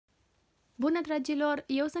Bună, dragilor!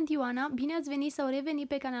 Eu sunt Ioana, bine ați venit sau revenit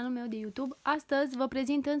pe canalul meu de YouTube. Astăzi vă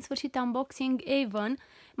prezint în sfârșit unboxing Avon,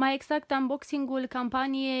 mai exact unboxingul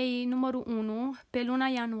campaniei numărul 1 pe luna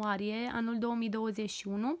ianuarie, anul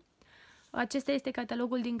 2021. Acesta este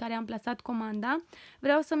catalogul din care am plasat comanda.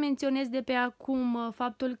 Vreau să menționez de pe acum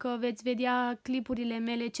faptul că veți vedea clipurile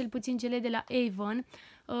mele, cel puțin cele de la Avon,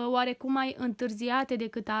 oarecum mai întârziate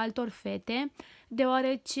decât a altor fete,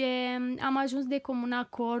 deoarece am ajuns de comun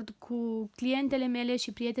acord cu clientele mele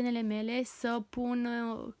și prietenele mele să pun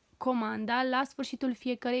comanda la sfârșitul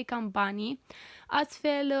fiecărei campanii,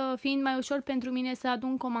 astfel fiind mai ușor pentru mine să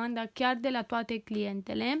adun comanda chiar de la toate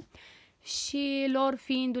clientele și lor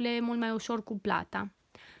fiindu-le mult mai ușor cu plata.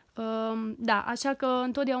 Da, așa că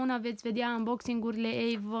întotdeauna veți vedea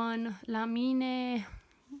unboxing-urile Avon la mine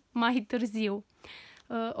mai târziu.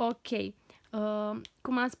 Ok.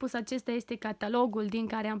 Cum am spus, acesta este catalogul din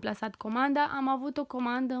care am plasat comanda. Am avut o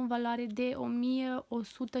comandă în valoare de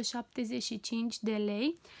 1175 de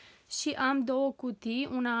lei și am două cutii,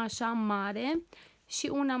 una așa mare și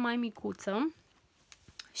una mai micuță.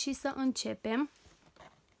 Și să începem.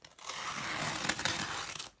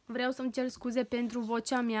 Vreau să-mi cer scuze pentru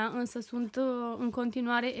vocea mea, însă sunt în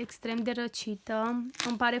continuare extrem de răcită.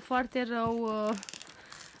 Îmi pare foarte rău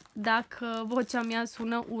dacă vocea mea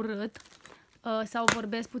sună urât sau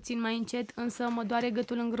vorbesc puțin mai încet, însă mă doare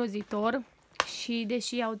gâtul îngrozitor și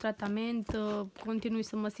deși iau tratament, continui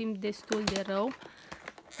să mă simt destul de rău,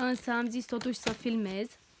 însă am zis totuși să filmez.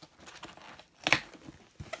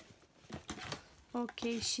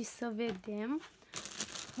 Ok, și să vedem.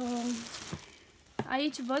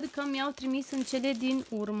 Aici văd că mi-au trimis în cele din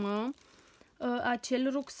urmă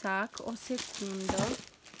acel rucsac. O secundă.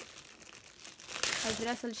 Aș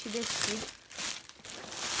vrea să-l și deschid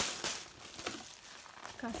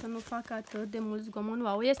ca să nu fac atât de mult zgomot.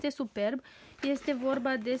 Wow, este superb. Este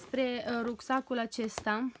vorba despre rucsacul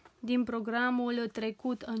acesta din programul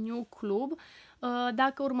trecut A New Club.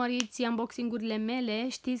 Dacă urmăriți unboxing-urile mele,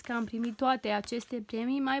 știți că am primit toate aceste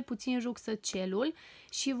premii, mai puțin rucsăcelul,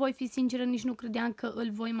 și voi fi sinceră, nici nu credeam că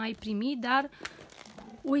îl voi mai primi, dar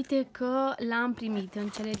uite că l-am primit în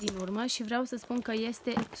cele din urmă și vreau să spun că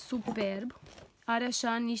este superb. Are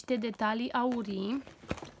așa niște detalii aurii.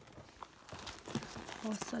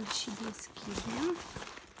 O să-l și deschidem.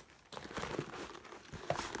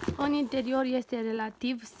 În interior este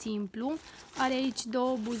relativ simplu. Are aici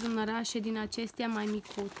două buzunărașe din acestea mai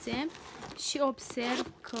micuțe și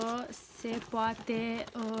observ că se poate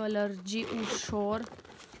lărgi ușor.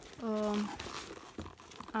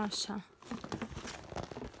 Așa.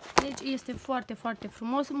 Deci este foarte, foarte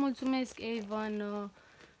frumos. Mulțumesc Avon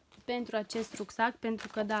pentru acest rucsac, pentru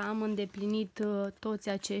că da, am îndeplinit toți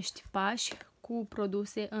acești pași cu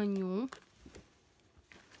produse new.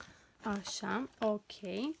 Așa, ok.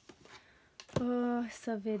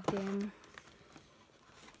 Să vedem.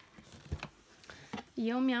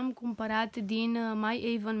 Eu mi-am cumpărat din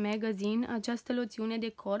My Avon Magazine această loțiune de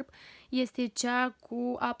corp. Este cea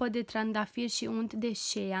cu apă de trandafir și unt de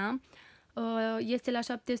shea. Este la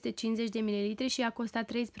 750 de ml și a costat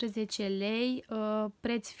 13 lei,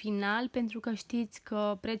 preț final, pentru că știți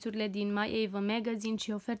că prețurile din My Avon Magazine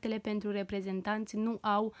și ofertele pentru reprezentanți nu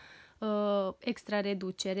au extra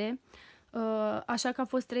reducere. Așa că a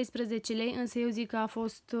fost 13 lei, însă eu zic că a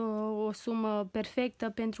fost o sumă perfectă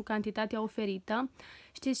pentru cantitatea oferită.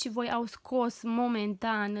 Știți, și voi au scos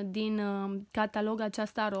momentan din catalog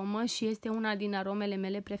această aromă și este una din aromele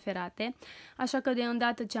mele preferate. Așa că de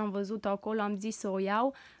îndată ce am văzut-o acolo am zis să o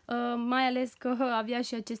iau, mai ales că avea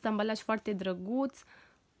și acest ambalaj foarte drăguț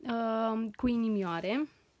cu inimioare.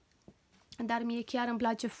 Dar mie chiar îmi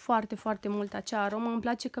place foarte, foarte mult acea aromă. Îmi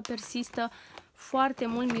place că persistă foarte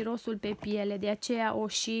mult mirosul pe piele, de aceea o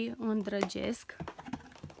și îndrăgesc.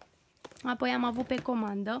 Apoi am avut pe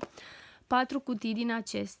comandă 4 cutii din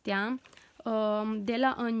acestea de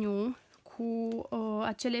la A New cu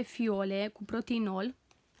acele fiole cu proteinol.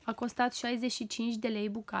 A costat 65 de lei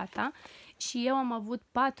bucata și eu am avut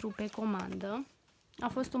 4 pe comandă. A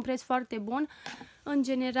fost un preț foarte bun. În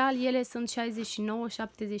general, ele sunt 69-79,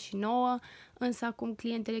 însă acum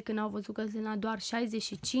clientele, când au văzut că sunt la doar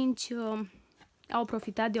 65, au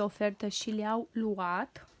profitat de ofertă și le-au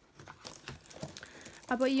luat.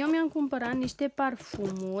 Apoi eu mi-am cumpărat niște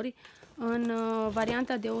parfumuri în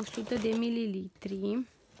varianta de 100 de mililitri.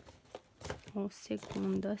 O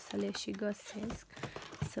secundă să le și găsesc,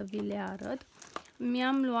 să vi le arăt.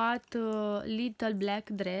 Mi-am luat Little Black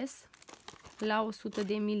Dress la 100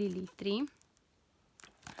 de mililitri.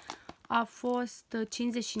 A fost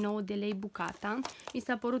 59 de lei bucata. Mi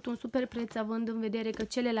s-a părut un super preț, având în vedere că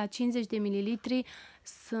cele la 50 de mililitri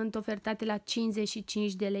sunt ofertate la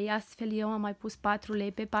 55 de lei, astfel eu am mai pus 4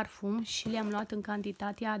 lei pe parfum și le-am luat în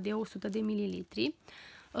cantitatea de 100 de mililitri.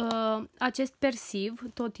 Acest persiv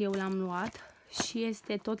tot eu l-am luat și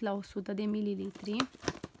este tot la 100 de mililitri.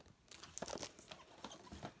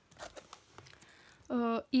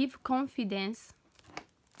 Eve Confidence,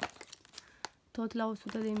 tot la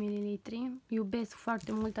 100 de mililitri. Iubesc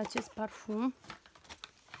foarte mult acest parfum.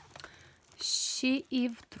 Și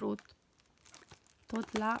Eve Truth,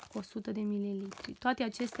 tot la 100 de mililitri. Toate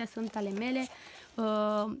acestea sunt ale mele,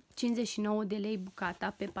 59 de lei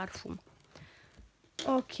bucata pe parfum.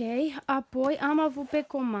 Ok, apoi am avut pe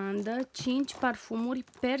comandă 5 parfumuri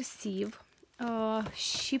Persiv.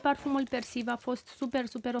 Și parfumul Persiv a fost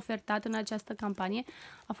super ofertat în această campanie.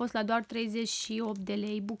 A fost la doar 38 de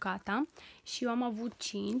lei bucata și eu am avut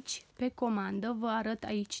 5 pe comandă. Vă arăt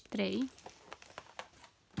aici 3.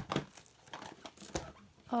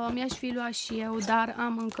 Mi-aș fi luat și eu, dar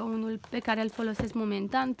am încă unul pe care îl folosesc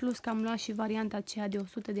momentan, plus că am luat și varianta aceea de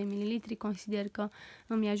 100 de mililitri, consider că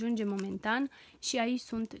îmi ajunge momentan. Și aici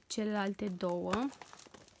sunt celelalte două.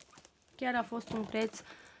 Chiar a fost un preț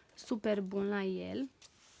super bun la el.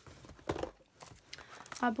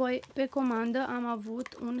 Apoi, pe comandă am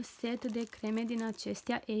avut un set de creme din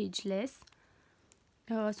acestea Ageless.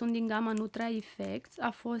 Sunt din gama Nutra Effects. A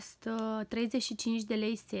fost 35 de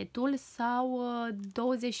lei setul sau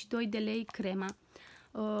 22 de lei crema.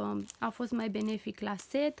 A fost mai benefic la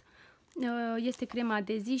set. Este crema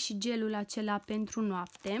de zi și gelul acela pentru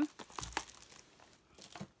noapte.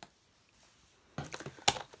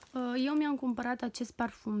 Eu mi-am cumpărat acest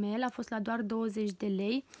parfumel, a fost la doar 20 de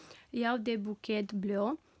lei. Iau de Bouquet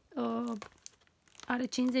Bleu. Are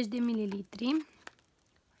 50 de mililitri.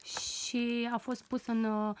 Și a fost pus în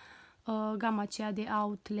gama aceea de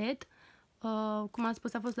outlet. Cum am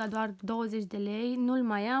spus, a fost la doar 20 de lei. Nu-l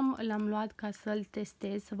mai am, l-am luat ca să-l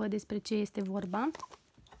testez, să văd despre ce este vorba.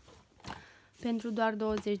 Pentru doar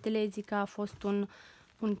 20 de lei zic că a fost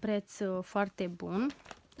un preț foarte bun.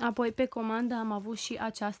 Apoi pe comandă am avut și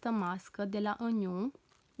această mască de la Ianuarie.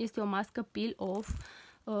 Este o mască peel-off,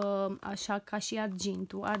 așa ca și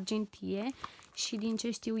argintie. Și din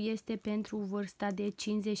ce știu este pentru vârsta de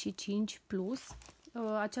 55 plus.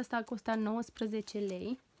 Aceasta a costat 19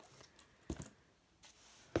 lei.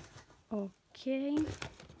 Ok.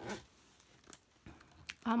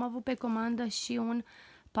 Am avut pe comandă și un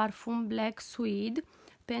parfum Black Suede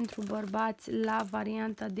pentru bărbați la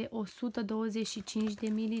varianta de 125 de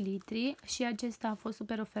mililitri și acesta a fost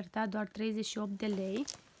super ofertat, doar 38 de lei.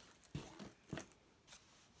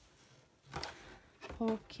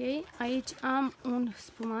 Ok, aici am un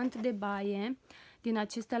spumant de baie din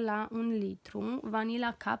acesta la 1 litru,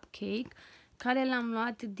 Vanilla Cupcake, care l-am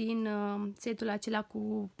luat din setul acela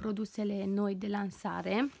cu produsele noi de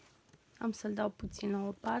lansare. Am să-l dau puțin la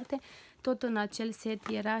o parte. Tot în acel set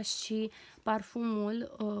era și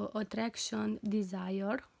parfumul Attraction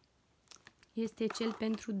Desire. Este cel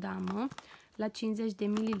pentru damă la 50 de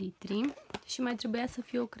mililitri. Și mai trebuia să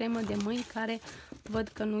fie o cremă de mâini care văd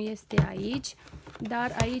că nu este aici.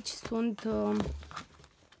 Dar aici sunt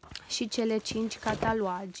și cele 5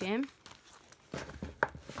 cataloage.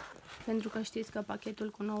 Pentru că știți că pachetul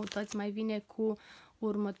cu noutăți mai vine cu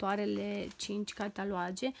următoarele 5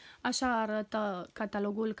 cataloage. Așa arată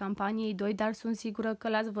catalogul campaniei 2, dar sunt sigură că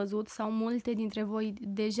l-ați văzut sau multe dintre voi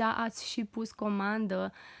deja ați și pus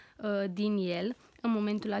comandă din el în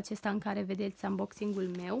momentul acesta în care vedeți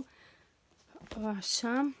unboxing-ul meu.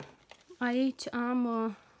 Așa. Aici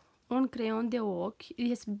am un creion de ochi,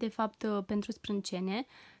 este de fapt pentru sprâncene,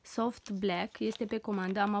 Soft Black, este pe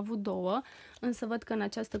comandă, am avut 2, însă văd că în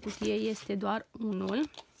această cutie este doar unul.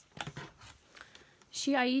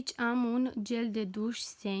 Și aici am un gel de duș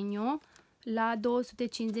Senio la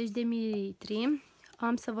 250 de mililitri.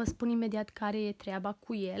 Am să vă spun imediat care e treaba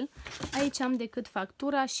cu el. Aici am decât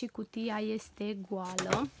factura și cutia este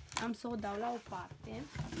goală. Am să o dau la o parte.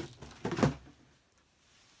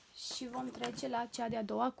 Și vom trece la cea de-a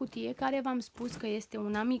doua cutie, care v-am spus că este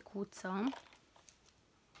una micuță.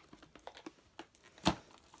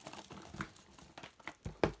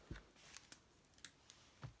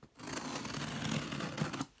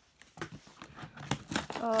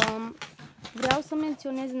 Vreau să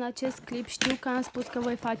menționez în acest clip, știu că am spus că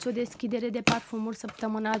voi face o deschidere de parfumuri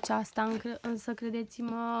săptămâna aceasta, însă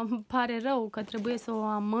credeți-mă, îmi pare rău că trebuie să o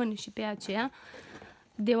amân și pe aceea,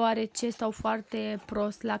 deoarece stau foarte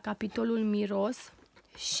prost la capitolul miros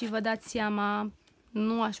și vă dați seama,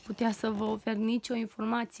 nu aș putea să vă ofer nicio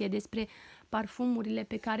informație despre parfumurile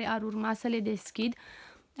pe care ar urma să le deschid,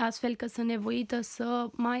 astfel că sunt nevoită să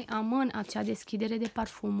mai amân acea deschidere de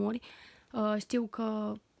parfumuri. Știu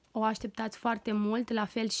că o așteptați foarte mult, la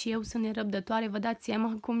fel și eu sunt nerăbdătoare. Vă dați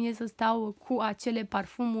seama cum e să stau cu acele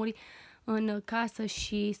parfumuri în casă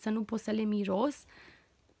și să nu pot să le miros.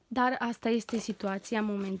 Dar asta este situația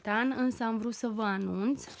momentan, însă am vrut să vă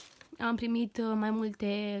anunț. Am primit mai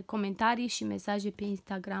multe comentarii și mesaje pe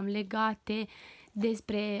Instagram legate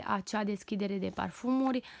despre acea deschidere de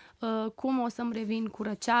parfumuri, cum o să-mi revin cu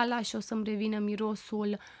răceala și o să-mi revină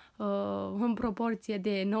mirosul în proporție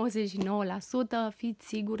de 99%. Fiți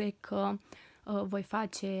sigure că voi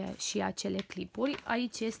face și acele clipuri.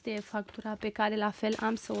 Aici este factura pe care la fel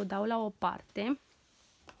am să o dau la o parte.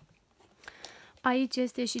 Aici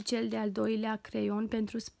este și cel de-al doilea creion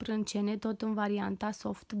pentru sprâncene, tot în varianta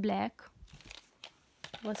Soft Black.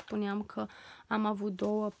 Vă spuneam că am avut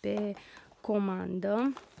două pe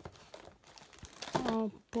comandă.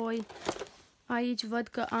 Apoi aici văd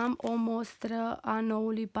că am o mostră a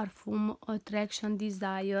noului parfum Attraction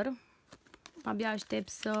Desire. Abia aștept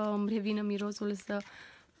să îmi revină mirosul să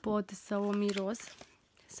pot să o miros,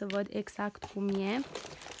 să văd exact cum e.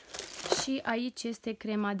 Și aici este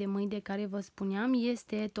crema de mâini de care vă spuneam,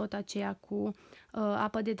 este tot aceea cu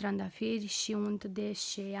apă de trandafiri și unt de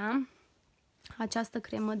shea. Această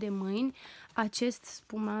cremă de mâini, acest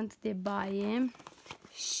spumant de baie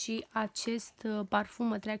și acest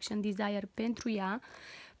parfum Attraction Desire pentru ea,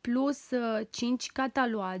 plus 5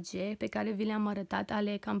 cataloage pe care vi le-am arătat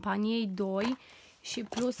ale campaniei 2 și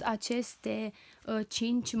plus aceste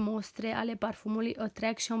 5 mostre ale parfumului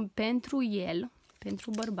Attraction pentru el,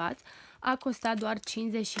 pentru bărbați, a costat doar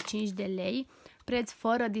 55 de lei, preț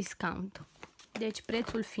fără discount. Deci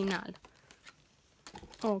prețul final.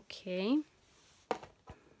 Ok.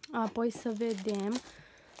 Apoi să vedem.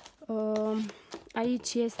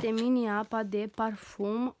 Aici este mini apa de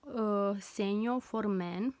parfum Senio for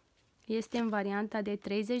Men. Este în varianta de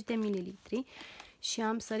 30 de ml și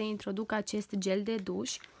am să reintroduc acest gel de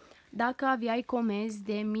duș. Dacă aveai comenzi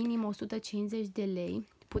de minim 150 de lei,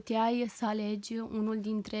 puteai să alegi unul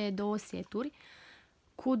dintre două seturi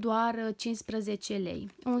cu doar 15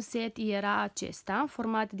 lei. Un set era acesta,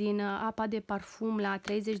 format din apa de parfum la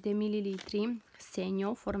 30 de ml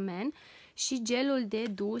Senio for Men și gelul de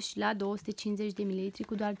duș la 250 de ml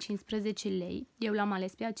cu doar 15 lei. Eu l-am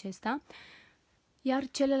ales pe acesta. Iar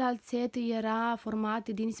celălalt set era format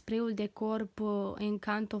din spray-ul de corp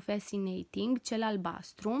Encanto Fascinating, cel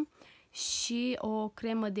albastru, și o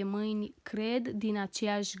cremă de mâini, cred, din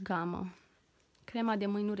aceeași gamă. Crema de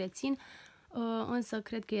mâini nu rețin, însă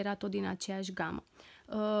cred că era tot din aceeași gamă.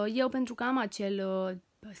 Eu, pentru că am acel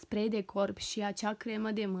spray de corp și acea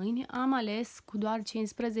cremă de mâini, am ales cu doar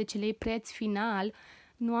 15 lei preț final,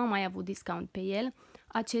 nu am mai avut discount pe el,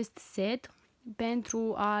 acest set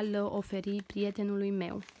pentru a-l oferi prietenului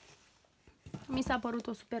meu. Mi s-a părut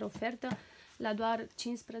o super ofertă la doar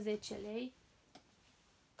 15 lei.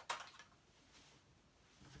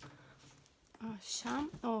 Așa,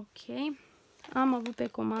 ok. Am avut pe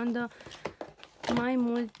comandă mai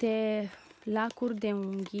multe lacuri de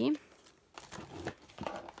unghii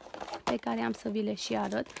pe care am să vi le și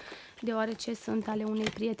arăt, deoarece sunt ale unei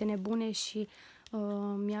prietene bune și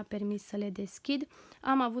mi-a permis să le deschid.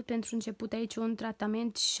 Am avut pentru început aici un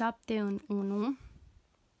tratament 7 în 1.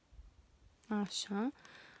 Așa.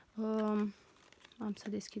 Am să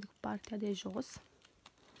deschid cu partea de jos.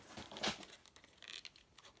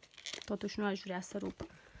 Totuși nu aș vrea să rup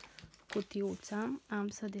cutiuța. Am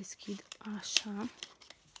să deschid așa.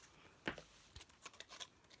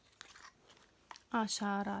 Așa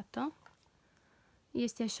arată.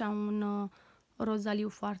 Este așa un rozaliu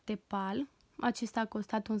foarte pal. Acesta a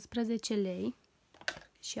costat 11 lei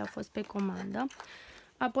și a fost pe comandă.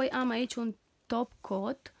 Apoi am aici un top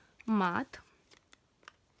coat mat.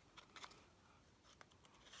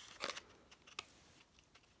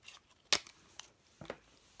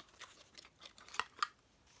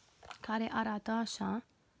 Care arată așa.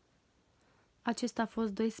 Acesta a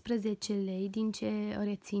fost 12 lei din ce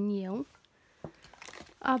rețin eu.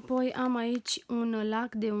 Apoi am aici un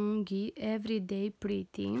lac de unghii Everyday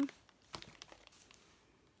Pretty.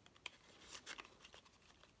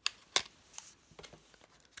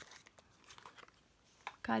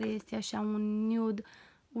 Care este așa un nude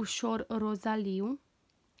ușor rozaliu.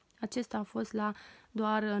 Acesta a fost la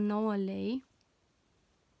doar 9 lei.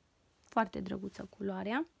 Foarte drăguță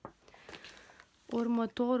culoarea.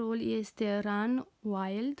 Următorul este Run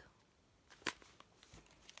Wild.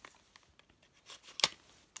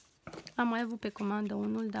 Am mai avut pe comandă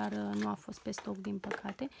unul, dar nu a fost pe stoc, din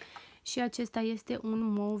păcate. Și acesta este un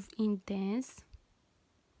mauve intens.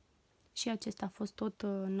 Și acesta a fost tot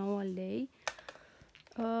 9 lei.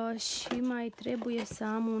 Și mai trebuie să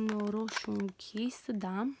am un roșu închis,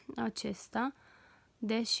 da, acesta.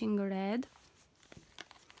 Dashing Red.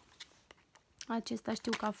 Acesta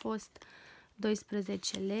știu că a fost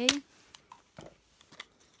 12 lei.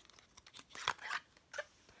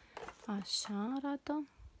 Așa arată.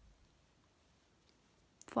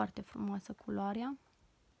 Foarte frumoasă culoarea.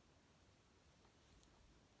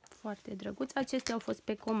 Foarte drăguț. Acestea au fost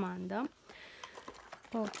pe comandă.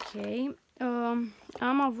 Ok.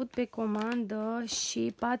 Am avut pe comandă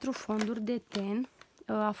și 4 fonduri de ten.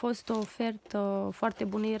 A fost o ofertă foarte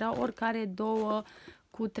bună. Era oricare 2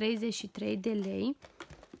 cu 33 de lei.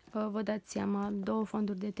 Vă dați seama, 2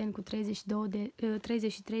 fonduri de ten cu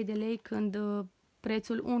 33 de lei când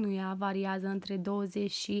prețul unuia variază între 28-30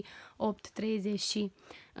 și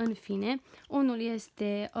în fine. Unul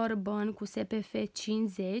este Urban cu SPF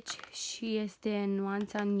 50 și este în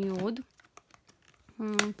nuanța nude.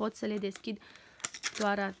 Pot să le deschid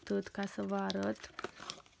doar atât ca să vă arăt.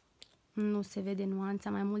 Nu se vede nuanța,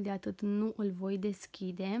 mai mult de atât nu îl voi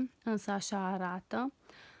deschide, însă așa arată.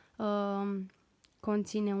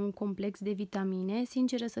 Conține un complex de vitamine.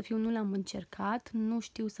 Sinceră să fiu, nu l-am încercat, nu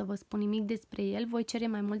știu să vă spun nimic despre el, voi cere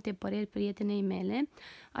mai multe păreri prietenei mele.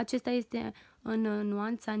 Acesta este în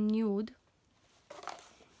nuanța nude.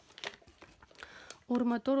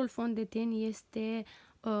 Următorul fond de ten este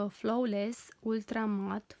Flawless Ultra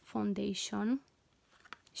Matte Foundation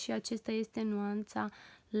și acesta este nuanța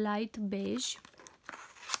Light Beige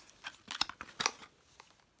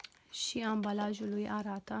și ambalajul lui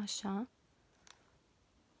arată așa.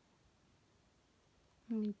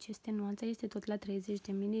 Deci este nuanța, este tot la 30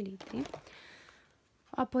 de ml.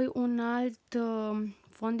 Apoi un alt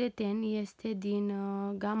fond de ten este din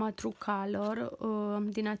gama True Color,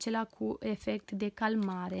 din acela cu efect de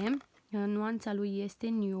calmare. Nuanța lui este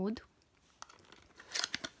nude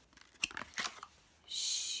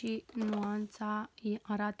și nuanța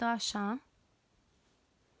arată așa.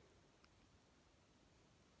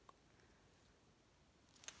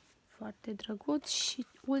 Foarte drăguț. Și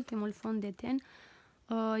ultimul fond de ten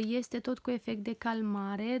este tot cu efect de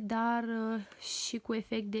calmare, dar și cu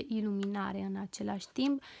efect de iluminare în același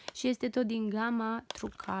timp și este tot din gama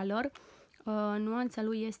True Color. Nuanța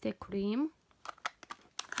lui este cream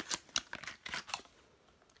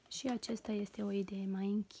și acesta este o idee mai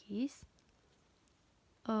închis.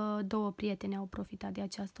 2 prieteni au profitat de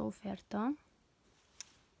această ofertă.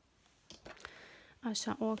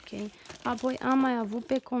 Așa, ok. Apoi am mai avut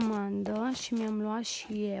pe comandă și mi-am luat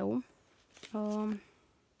și eu.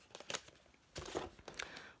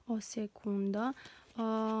 O secundă.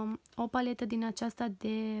 O paletă din aceasta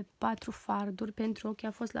de 4 farduri pentru ochi,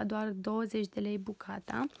 a fost la doar 20 de lei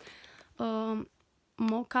bucata.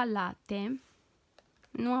 Mocha latte.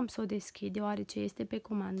 Nu am să o deschid deoarece este pe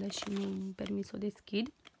comandă și nu îmi permis să o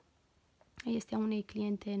deschid. Este a unei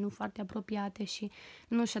cliente nu foarte apropiate și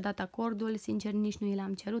nu și-a dat acordul, sincer nici nu i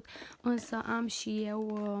l-am cerut, însă am și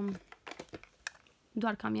eu,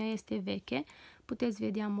 doar că a mea este veche. Puteți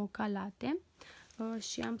vedea mocha latte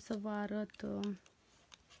și am să vă arăt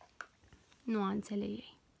nuanțele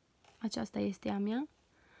ei. Aceasta este a mea.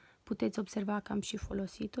 Puteți observa că am și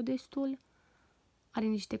folosit-o destul. Are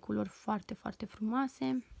niște culori foarte, foarte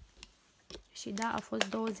frumoase și da, a fost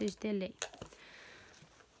 20 de lei.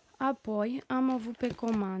 Apoi am avut pe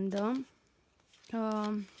comandă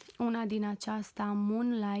una din aceasta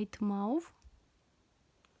Moonlight Mauve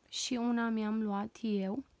și una mi-am luat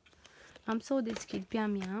eu. Am să o deschid pe a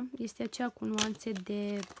mea. Este aceea cu nuanțe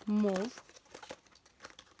de mov.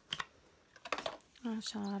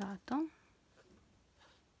 Așa arată.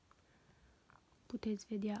 Puteți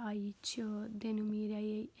vedea aici denumirea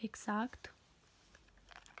ei exact.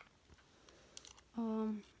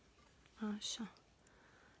 Așa.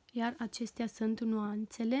 Iar acestea sunt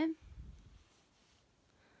nuanțele.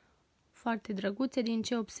 Foarte drăguțe. Din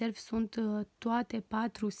ce observ sunt toate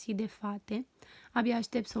 4 si de fate. Abia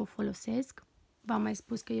aștept să o folosesc. V-am mai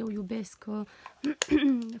spus că eu iubesc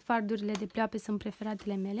fardurile de pleoape, sunt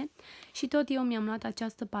preferatele mele. Și tot eu mi-am luat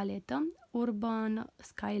această paletă Urban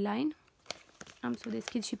Skyline. Am să o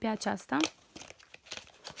deschid și pe aceasta.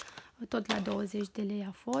 Tot la 20 de lei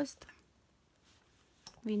a fost.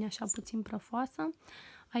 Vine așa puțin prăfoasă.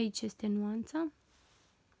 Aici este nuanța.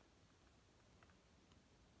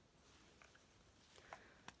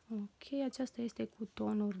 Ok, aceasta este cu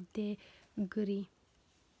tonuri de gri.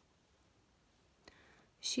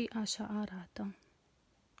 Și așa arată.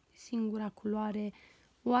 Singura culoare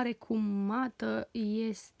oarecum mată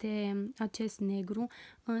este acest negru,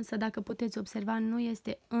 însă dacă puteți observa nu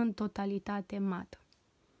este în totalitate mată.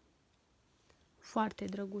 Foarte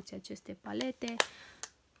drăguțe aceste palete.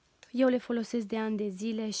 Eu le folosesc de ani de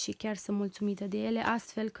zile și chiar sunt mulțumită de ele,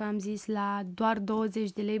 astfel că am zis la doar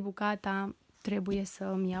 20 de lei bucata, trebuie să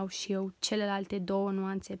îmi iau și eu celelalte două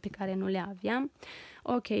nuanțe pe care nu le aveam.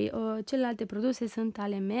 Ok, celelalte produse sunt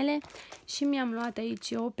ale mele și mi-am luat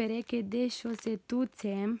aici o pereche de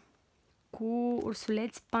șosetuțe cu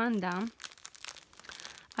ursuleți panda.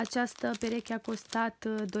 Această pereche a costat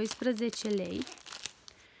 12 lei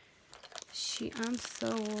și am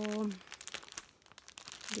să o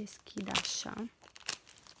deschid așa,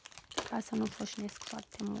 ca să nu foșnesc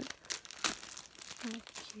foarte mult.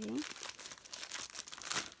 Ok.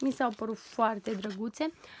 Mi s-au părut foarte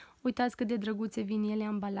drăguțe. Uitați cât de drăguțe vin ele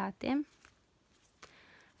ambalate.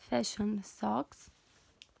 Fashion socks.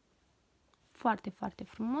 Foarte, foarte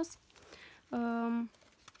frumos.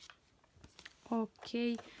 Ok.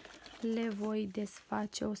 Le voi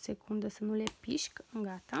desface o secundă să nu le pișc.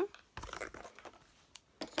 Gata.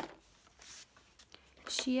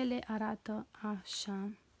 Și ele arată așa.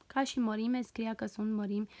 Ca și mărime, scria că sunt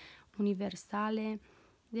mărimi universale.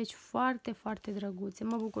 Deci foarte, foarte drăguțe.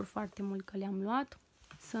 Mă bucur foarte mult că le-am luat.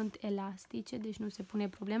 Sunt elastice, deci nu se pune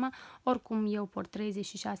problema. Oricum eu port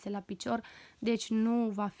 36 la picior, deci nu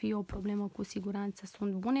va fi o problemă, cu siguranță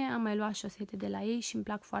sunt bune. Am mai luat șosete de la ei și îmi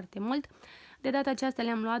plac foarte mult. De data aceasta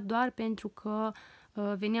le-am luat doar pentru că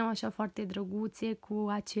veneau așa foarte drăguțe cu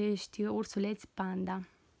acești ursuleți panda.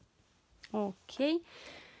 Ok.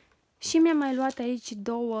 Și mi-am mai luat aici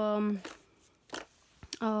două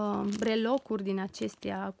brelocuri din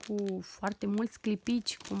acestea cu foarte mulți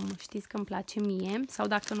clipici, cum știți că îmi place mie, sau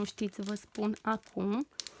dacă nu știți vă spun acum.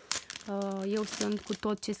 Eu sunt cu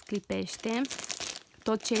tot ce sclipește,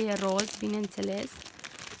 tot ce e roz, bineînțeles,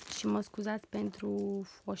 și mă scuzați pentru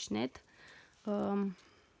foșnet.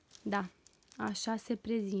 Da, așa se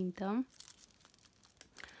prezintă.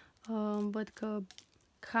 Văd că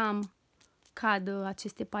cam cad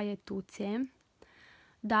aceste paietuțe.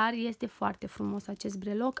 Dar este foarte frumos acest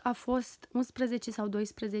breloc. A fost 11 sau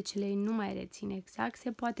 12 lei, nu mai rețin exact.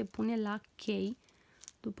 Se poate pune la chei,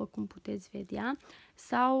 după cum puteți vedea,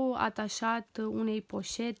 sau atașat unei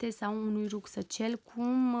poșete sau unui rucsăcel,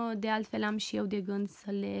 cum de altfel am și eu de gând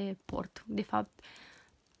să le port. De fapt,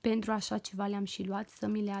 pentru așa ceva le-am și luat, să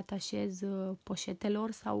mi le atașez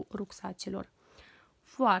poșetelor sau rucsacelor.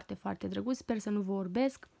 Foarte, foarte drăguț, sper să nu vă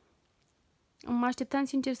orbesc. Mă așteptam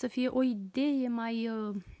sincer să fie o idee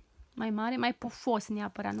mai mare, mai pufos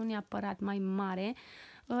neapărat, nu neapărat mai mare,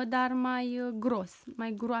 dar mai gros,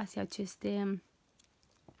 mai groase aceste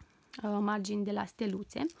margini de la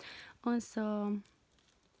steluțe. Însă,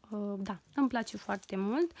 da, îmi place foarte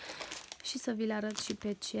mult și să vi le arăt și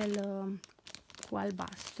pe cel cu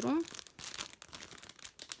albastru.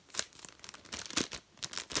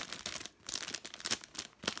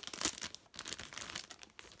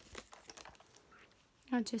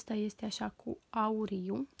 Acesta este așa cu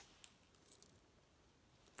auriu.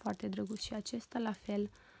 Foarte drăguț și acesta, la fel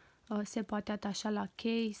se poate atașa la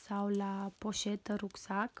chei sau la poșetă,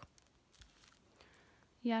 rucsac.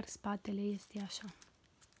 Iar spatele este așa.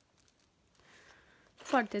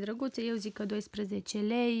 Foarte drăguțe, eu zic că 12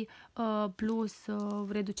 lei plus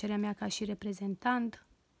reducerea mea ca și reprezentant.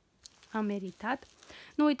 Am meritat.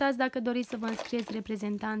 Nu uitați, dacă doriți să vă înscrieți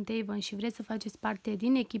reprezentant Avon și vreți să faceți parte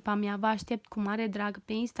din echipa mea, vă aștept cu mare drag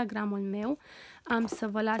pe Instagramul meu. Am să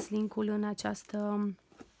vă las linkul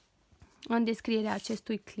în descrierea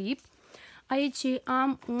acestui clip. Aici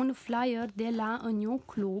am un flyer de la A New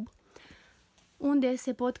Club, unde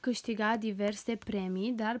se pot câștiga diverse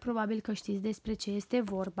premii, dar probabil că știți despre ce este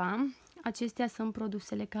vorba. Acestea sunt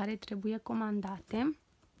produsele care trebuie comandate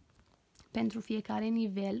pentru fiecare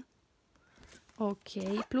nivel.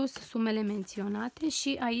 Ok, plus sumele menționate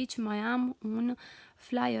și aici mai am un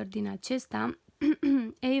flyer din acesta,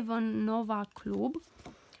 Avon Nova Club,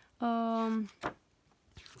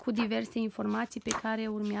 cu diverse informații pe care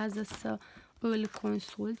urmează să îl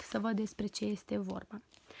consult, să văd despre ce este vorba.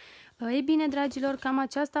 Ei bine, dragilor, cam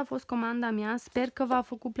aceasta a fost comanda mea. Sper că v-a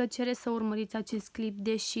făcut plăcere să urmăriți acest clip,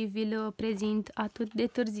 deși vi-l prezint atât de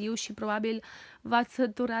târziu și probabil v-ați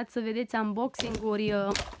săturat să vedeți unboxing-uri.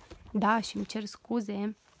 Da, și îmi cer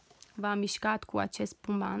scuze, v-am mișcat cu acest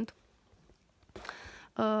pumant.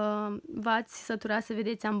 V-ați săturat să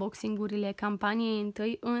vedeți unboxing-urile campaniei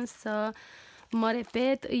întâi, însă, mă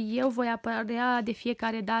repet, eu voi apărea de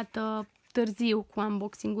fiecare dată târziu cu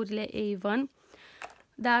unboxing-urile Avon.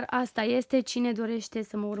 Dar asta este, cine dorește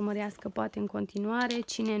să mă urmărească poate în continuare,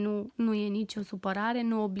 cine nu, nu e nicio supărare,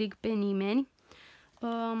 nu oblig pe nimeni.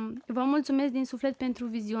 Vă mulțumesc din suflet pentru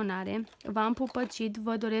vizionare, v-am pupăcit,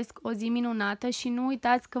 vă doresc o zi minunată și nu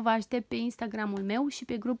uitați că vă aștept pe Instagramul meu și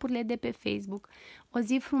pe grupurile de pe Facebook. O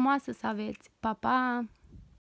zi frumoasă să aveți! Pa, pa!